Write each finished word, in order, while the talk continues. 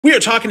We are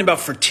talking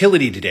about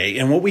fertility today,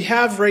 and what we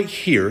have right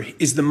here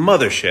is the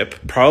mothership,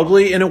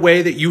 probably in a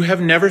way that you have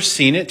never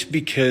seen it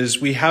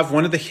because we have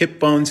one of the hip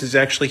bones is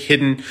actually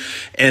hidden,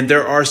 and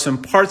there are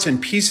some parts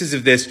and pieces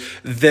of this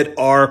that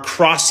are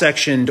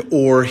cross-sectioned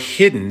or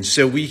hidden,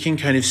 so we can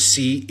kind of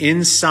see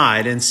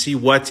inside and see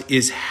what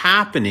is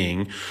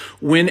happening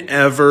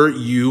whenever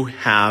you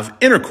have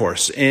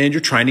intercourse and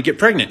you're trying to get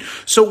pregnant.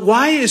 So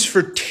why is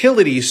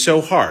fertility so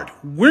hard?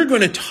 We're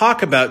going to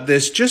talk about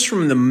this just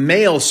from the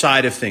male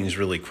side of things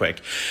really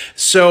quick.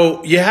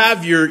 So you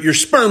have your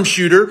sperm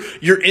shooter,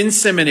 your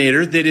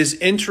inseminator that is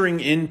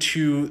entering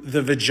into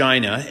the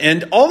vagina,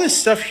 and all this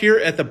stuff here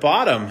at the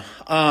bottom.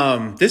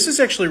 This is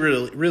actually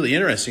really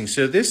interesting.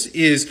 So this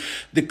is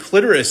the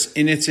clitoris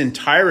in its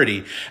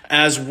entirety,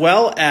 as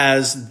well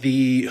as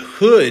the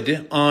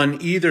hood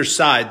on either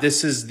side.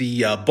 This is the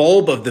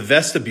bulb of the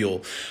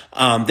vestibule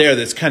there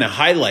that's kind of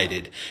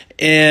highlighted.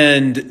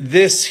 And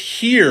this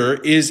here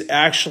is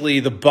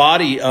actually the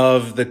body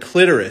of the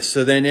clitoris.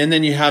 And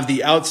then you have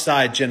the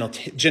outside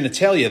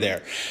genitalia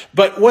there.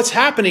 But what's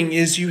happening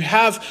is you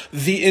have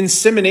the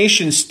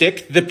insemination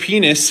stick, the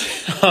penis.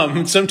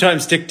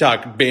 Sometimes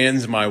TikTok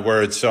bans my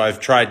words, so I've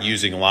tried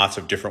using lots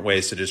of different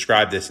ways to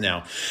describe this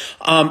now.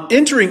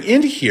 Entering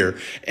into here,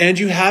 and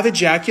you have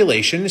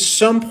ejaculation at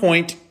some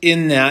point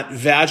in that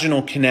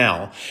vaginal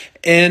canal.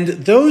 And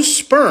those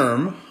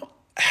sperm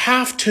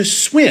have to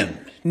swim.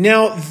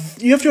 Now,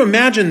 you have to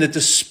imagine that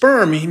the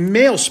sperm,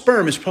 male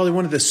sperm, is probably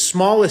one of the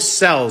smallest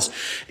cells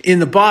in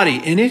the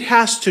body, and it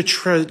has to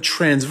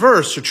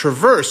traverse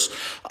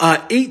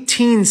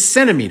 18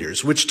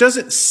 centimeters, which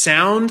doesn't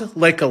sound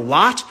like a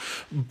lot,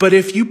 but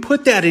if you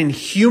put that in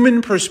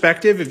human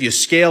perspective, if you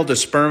scaled a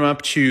sperm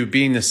up to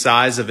being the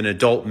size of an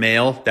adult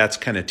male, that's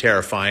kind of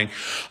terrifying.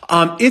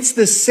 It's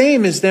the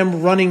same as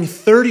them running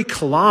 30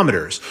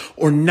 kilometers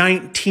or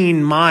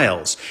 19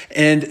 miles,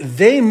 and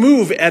they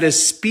move at a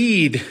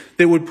speed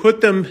that would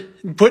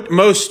put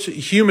most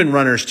human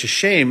runners to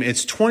shame.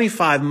 It's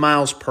 25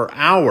 miles per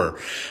hour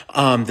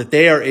that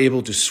they are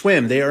able to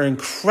swim. They are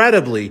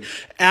incredibly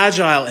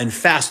agile and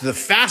fast, the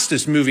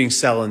fastest moving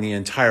cell in the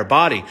entire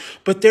body.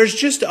 But there's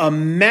just a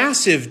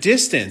massive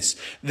distance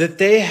that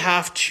they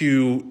have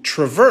to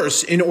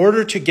traverse in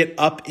order to get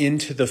up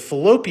into the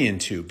fallopian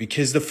tube,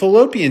 because the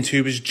fallopian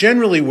tube is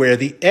generally where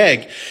the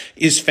egg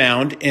is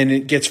found and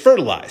it gets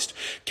fertilized.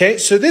 Okay,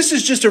 so this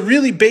is just a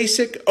really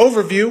basic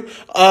overview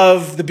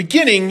of the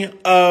beginning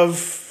of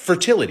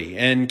fertility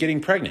and getting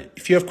pregnant.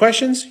 If you have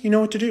questions, you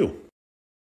know what to do.